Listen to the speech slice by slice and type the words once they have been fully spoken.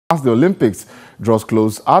As the Olympics draws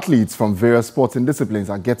close, athletes from various sporting disciplines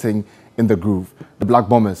are getting in the groove. The Black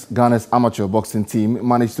Bombers, Ghana's amateur boxing team,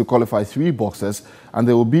 managed to qualify 3 boxers, and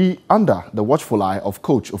they will be under the watchful eye of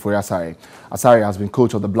coach Ofori Asare. Asare has been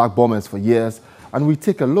coach of the Black Bombers for years, and we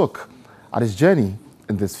take a look at his journey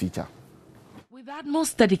in this feature. With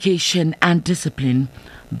utmost dedication and discipline,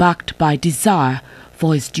 backed by desire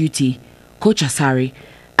for his duty, Coach Asare,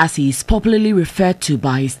 as he is popularly referred to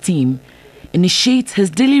by his team, initiates his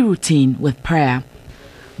daily routine with prayer,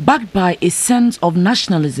 backed by a sense of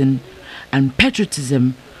nationalism and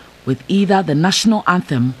patriotism with either the national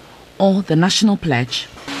anthem or the national pledge.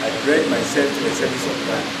 I pledge myself to the service of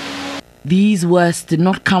God. These words did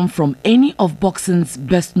not come from any of boxing's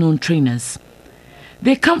best-known trainers.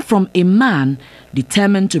 They come from a man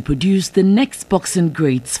determined to produce the next boxing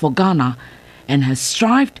greats for Ghana and has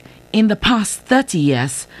strived in the past 30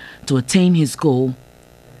 years to attain his goal.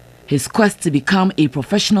 His quest to become a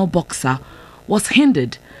professional boxer was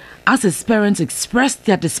hindered as his parents expressed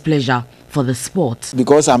their displeasure for the sport.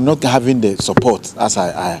 Because I'm not having the support as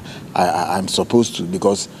I'm supposed to,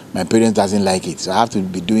 because my parents doesn't like it. So I have to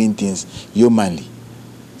be doing things humanly.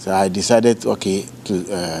 So I decided, okay,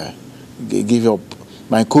 to give up.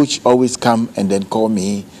 My coach always come and then call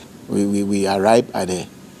me. We arrive at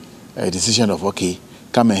a decision of, okay,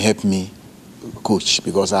 come and help me, coach,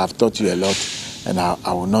 because I have taught you a lot, and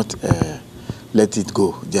I will not let it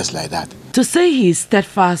go just like that. To say he is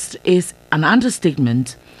steadfast is an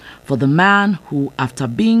understatement for the man who, after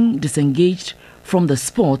being disengaged from the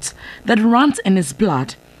sport that runs in his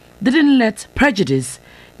blood, didn't let prejudice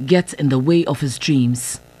get in the way of his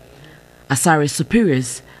dreams. Asare's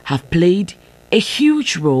superiors have played a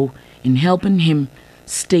huge role in helping him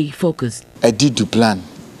stay focused. Eddie Duplan,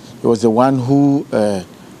 he was the one who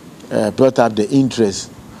brought up the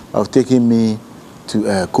interest of taking me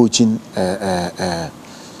to coaching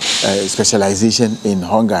specialization in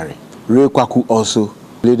Hungary. Ray Kwaku also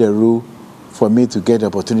played a role for me to get the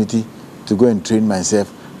opportunity to go and train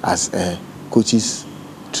myself as a coach's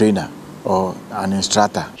trainer or an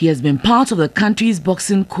instructor. He has been part of the country's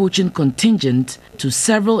boxing coaching contingent to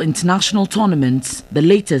several international tournaments, the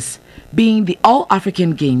latest being the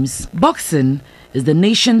All-African Games. Boxing is the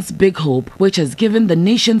nation's big hope, which has given the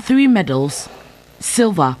nation 3 medals: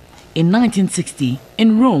 silver in 1960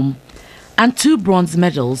 in Rome and 2 bronze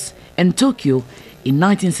medals in Tokyo in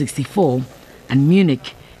 1964 and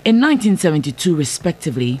Munich in 1972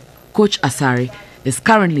 respectively. Coach Asare is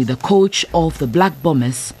currently the coach of the Black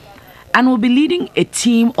Bombers and will be leading a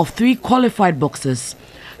team of 3 qualified boxers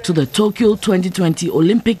to the Tokyo 2020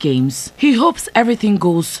 Olympic Games. He hopes everything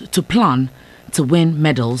goes to plan to win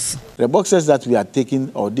medals. The boxers that we are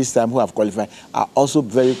taking, or this time who have qualified, are also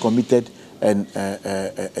very committed and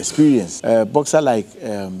experienced. A boxer like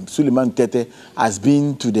Suleiman Tete has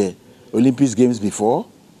been to the Olympic Games before.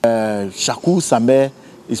 Shakur Samer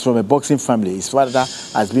is from a boxing family. His father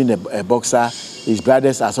has been a boxer. His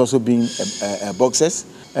brothers has also been boxers.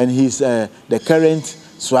 And he's the current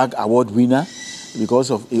SWAG award winner because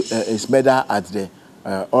of his medal at the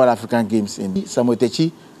All-African Games in Samuel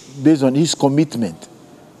Techi. Based on his commitment,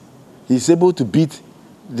 he's able to beat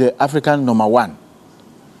the African #1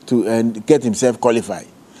 and get himself qualified.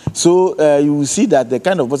 So you will see that the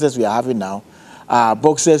kind of boxers we are having now are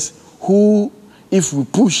boxers who, if we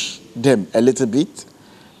push them a little bit,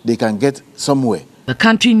 they can get somewhere. The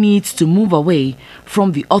country needs to move away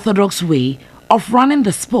from the orthodox way of running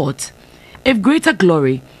the sport if greater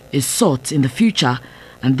glory is sought in the future,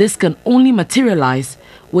 and this can only materialize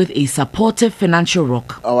with a supportive financial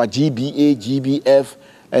rock. Our GBA, GBF,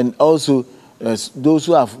 and also those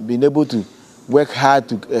who have been able to work hard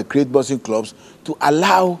to create boxing clubs to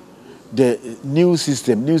allow the new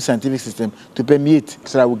system, new scientific system to permeate,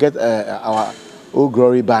 so that we get our old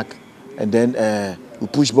glory back, and then we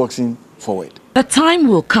push boxing forward. The time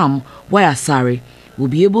will come where Asare will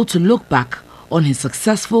be able to look back on his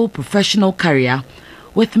successful professional career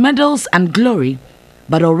with medals and glory,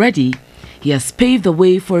 but already he has paved the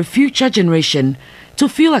way for a future generation to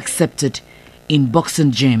feel accepted in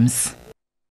boxing gyms.